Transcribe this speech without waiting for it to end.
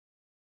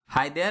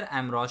Hi there,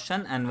 I'm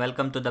Roshan and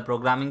welcome to the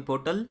programming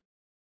portal.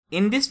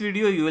 In this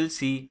video, you will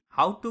see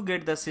how to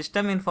get the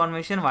system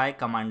information via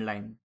command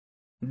line.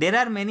 There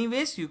are many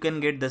ways you can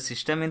get the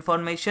system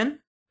information.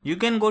 You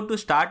can go to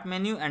Start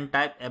menu and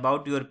type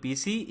about your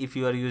PC if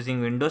you are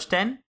using Windows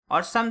 10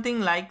 or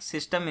something like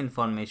system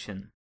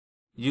information.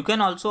 You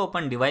can also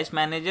open Device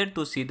Manager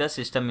to see the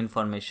system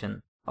information.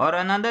 Or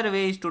another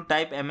way is to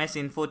type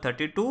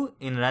msinfo32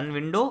 in Run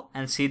window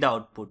and see the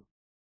output.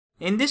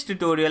 In this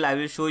tutorial, I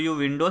will show you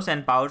Windows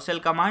and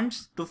PowerShell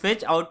commands to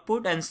fetch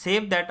output and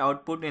save that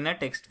output in a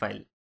text file.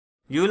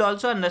 You will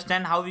also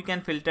understand how we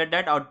can filter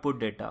that output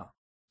data.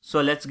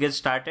 So let's get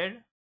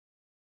started.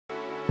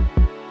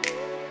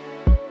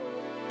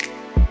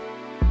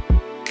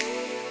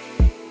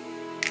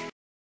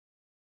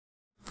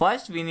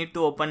 First, we need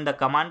to open the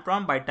command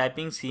prompt by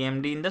typing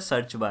CMD in the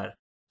search bar.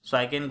 So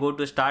I can go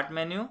to Start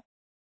menu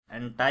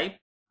and type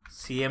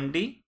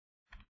CMD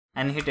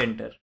and hit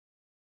enter.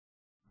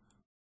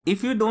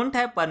 If you don't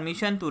have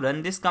permission to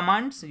run these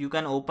commands, you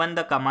can open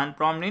the command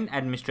prompt in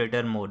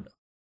administrator mode.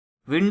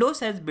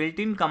 Windows has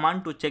built-in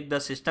command to check the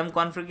system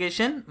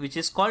configuration, which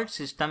is called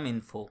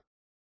Systeminfo.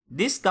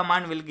 This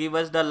command will give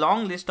us the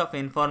long list of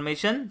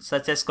information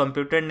such as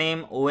computer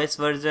name, OS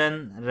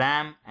version,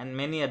 RAM and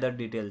many other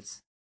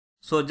details.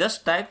 So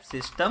just type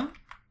Systeminfo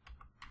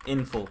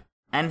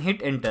and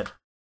hit enter.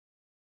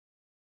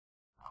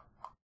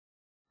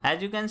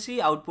 As you can see,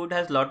 output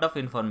has lot of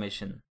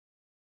information.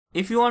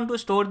 If you want to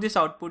store this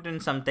output in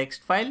some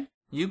text file,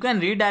 you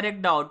can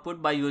redirect the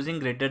output by using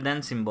greater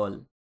than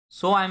symbol.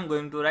 So I am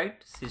going to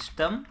write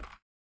Systeminfo.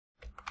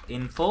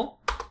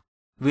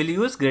 We'll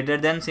use greater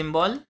than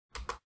symbol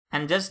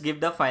and just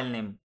give the file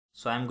name.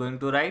 So I am going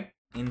to write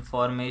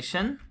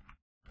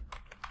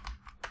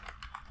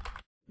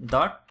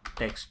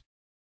information.txt.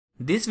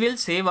 This will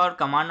save our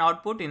command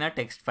output in a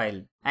text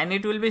file and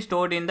it will be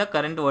stored in the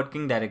current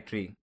working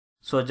directory.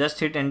 So just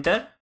hit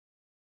enter.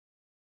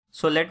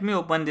 So let me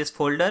open this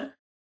folder.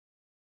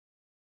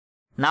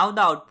 Now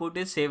the output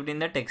is saved in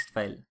the text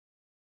file.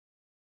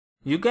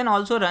 You can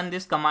also run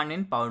this command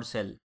in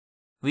PowerShell.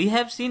 We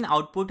have seen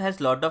output has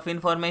lot of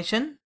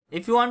information.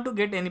 If you want to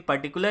get any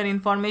particular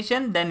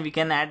information, then we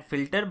can add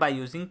filter by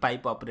using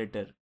pipe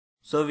operator.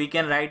 So we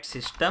can write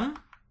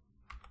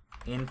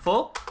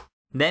Systeminfo,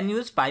 then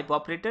use pipe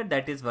operator,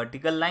 that is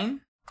vertical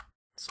line,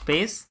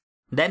 space,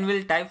 then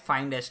we'll type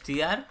find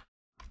str,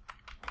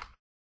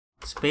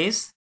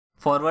 space,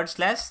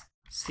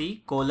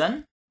 /c:,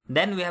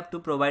 then we have to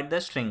provide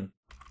the string.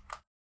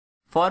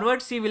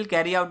 /c will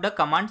carry out the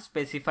command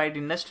specified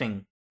in the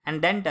string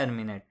and then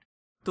terminate.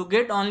 To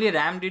get only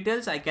RAM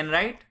details, I can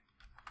write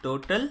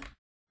total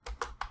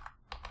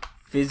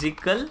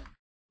physical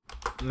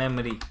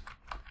memory.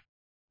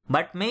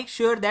 But make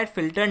sure that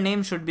filter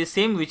name should be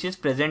same which is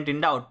present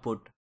in the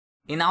output.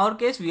 In our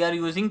case, we are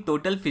using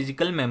total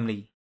physical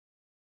memory,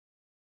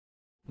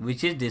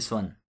 which is this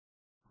one.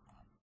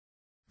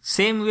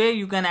 Same way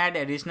you can add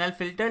additional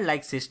filter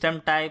like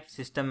system type,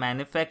 system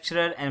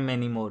manufacturer and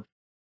many more.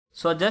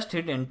 So just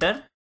hit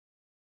enter.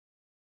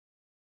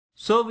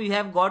 So we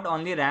have got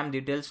only RAM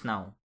details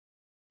now.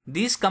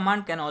 This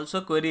command can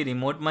also query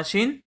remote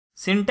machine.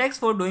 Syntax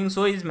for doing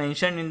so is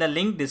mentioned in the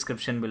link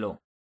description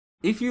below.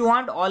 If you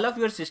want all of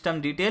your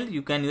system detail,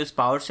 you can use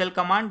PowerShell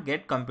command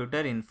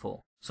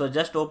Get-ComputerInfo. So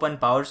just open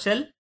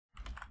PowerShell.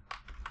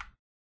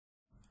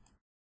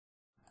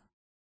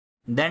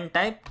 Then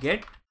type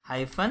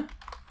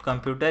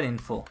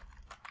Get-ComputerInfo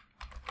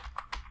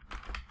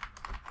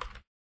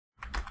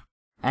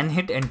and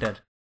hit enter.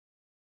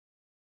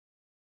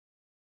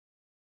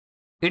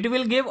 It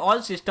will give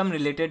all system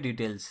related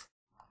details.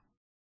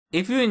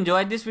 If you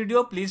enjoyed this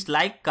video, please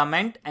like,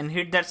 comment and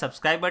hit that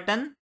subscribe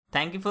button.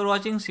 Thank you for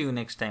watching. See you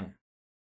next time.